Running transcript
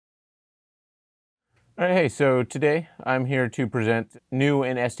All right, hey, so today I'm here to present new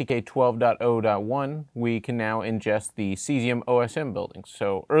in STK 12.0.1. We can now ingest the Cesium OSM buildings.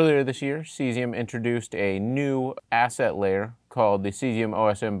 So earlier this year, Cesium introduced a new asset layer called the Cesium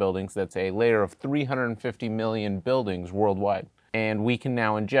OSM buildings. That's a layer of 350 million buildings worldwide. And we can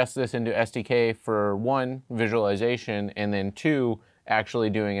now ingest this into STK for one, visualization, and then two, actually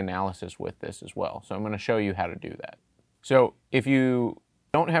doing analysis with this as well. So I'm going to show you how to do that. So if you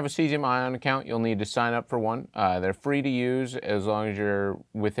don't have a Cesium Ion account, you'll need to sign up for one. They're free to use as long as you're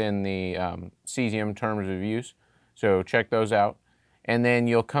within the Cesium terms of use. So check those out. And then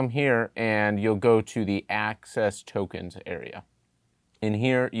you'll come here and you'll go to the Access Tokens area. In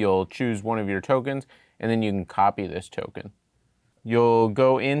here, you'll choose one of your tokens, and then you can copy this token. You'll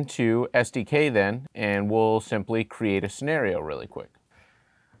go into STK then, and we'll simply create a scenario really quick.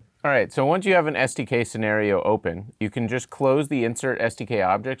 All right, so once you have an STK scenario open, you can just close the Insert STK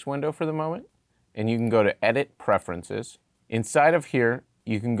Objects window for the moment, and you can go to Edit Preferences. Inside of here,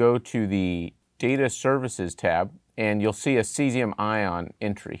 you can go to the Data Services tab, and you'll see a Cesium Ion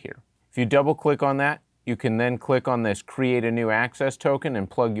entry here. If you double-click on that, you can then click on this Create a New Access Token and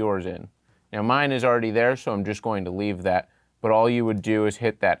plug yours in. Now mine is already there, so I'm just going to leave that, but all you would do is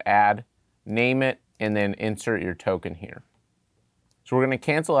hit that Add, name it, and then insert your token here. So we're going to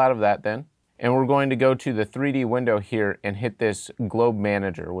cancel out of that then, and we're going to go to the 3D window here and hit this Globe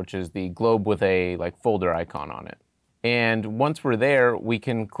Manager, which is the globe with a folder icon on it. And once we're there, we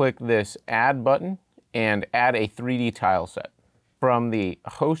can click this Add button and add a 3D tile set. From the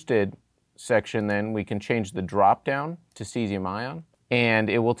Hosted section then, we can change the drop down to Cesium Ion, and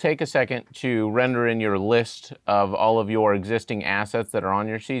it will take a second to render in your list of all of your existing assets that are on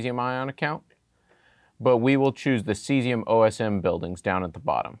your Cesium Ion account. But we will choose the Cesium OSM buildings down at the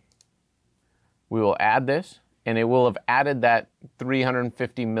bottom. We will add this, and it will have added that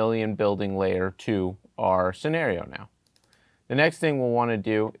 350 million building layer to our scenario now. The next thing we'll want to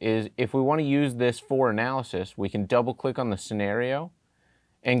do is, if we want to use this for analysis, we can double click on the scenario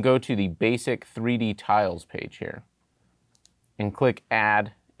and go to the basic 3D tiles page here and click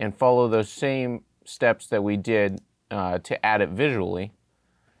Add and follow those same steps that we did to add it visually.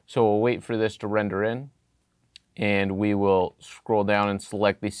 So we'll wait for this to render in, and we will scroll down and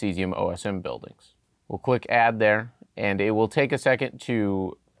select the Cesium OSM buildings. We'll click Add there, and it will take a second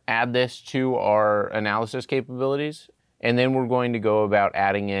to add this to our analysis capabilities, and then we're going to go about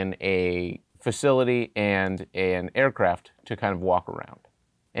adding in a facility and an aircraft to kind of walk around.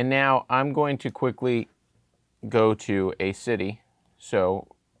 And now I'm going to quickly go to a city, so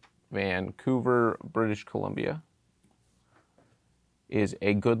Vancouver, British Columbia is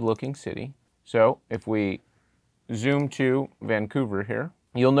a good-looking city. So if we zoom to Vancouver here,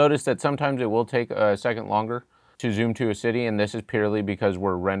 you'll notice that sometimes it will take a second longer to zoom to a city, and this is purely because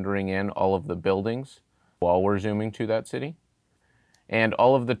we're rendering in all of the buildings while we're zooming to that city. And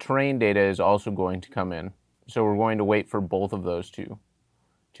all of the terrain data is also going to come in. So we're going to wait for both of those to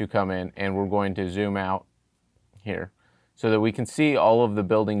come in, and we're going to zoom out here so that we can see all of the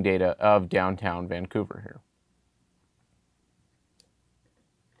building data of downtown Vancouver here.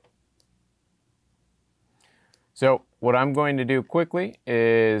 So what I'm going to do quickly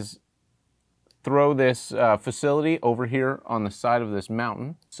is throw this facility over here on the side of this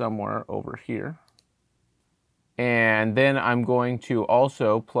mountain, somewhere over here. And then I'm going to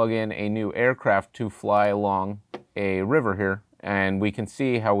also plug in a new aircraft to fly along a river here, and we can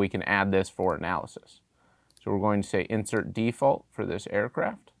see how we can add this for analysis. So we're going to say Insert Default for this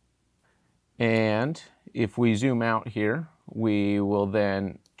aircraft. And if we zoom out here, we will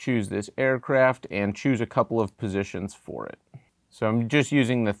then choose this aircraft and choose a couple of positions for it. So I'm just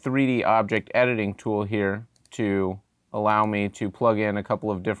using the 3D object editing tool here to allow me to plug in a couple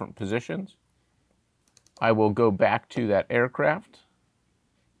of different positions. I will go back to that aircraft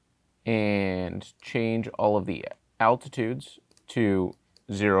and change all of the altitudes to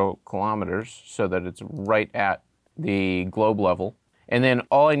 0 kilometers so that it's right at the globe level. And then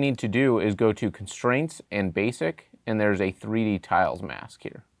all I need to do is go to Constraints and Basic, and there's a 3D tiles mask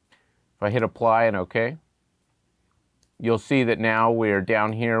here. If I hit Apply and OK, you'll see that now we're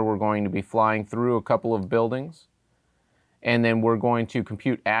down here, we're going to be flying through a couple of buildings, and then we're going to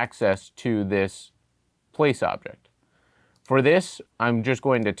compute access to this place object. For this, I'm just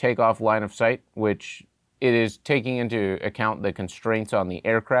going to take off line of sight, which it is taking into account the constraints on the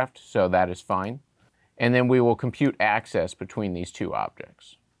aircraft, so that is fine. And then we will compute access between these two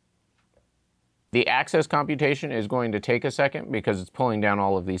objects. The access computation is going to take a second because it's pulling down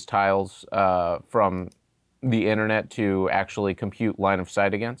all of these tiles from the internet to actually compute line of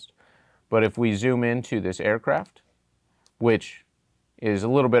sight against. But if we zoom into this aircraft, which is a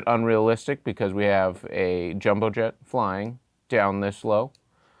little bit unrealistic because we have a jumbo jet flying down this low.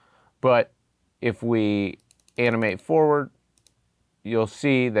 But if we animate forward, you'll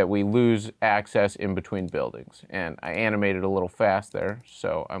see that we lose access in between buildings. And I animated a little fast there,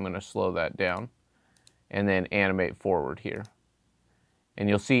 so I'm going to slow that down and then animate forward here. And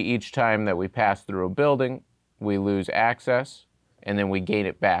you'll see each time that we pass through a building, we lose access, and then we gain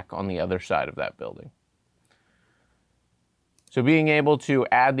it back on the other side of that building. So being able to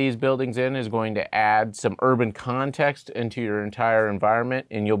add these buildings in is going to add some urban context into your entire environment,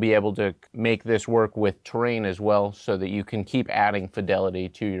 and you'll be able to make this work with terrain as well so that you can keep adding fidelity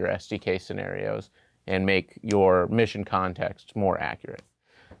to your STK scenarios and make your mission context more accurate.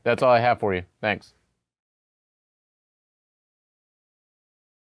 That's all I have for you. Thanks.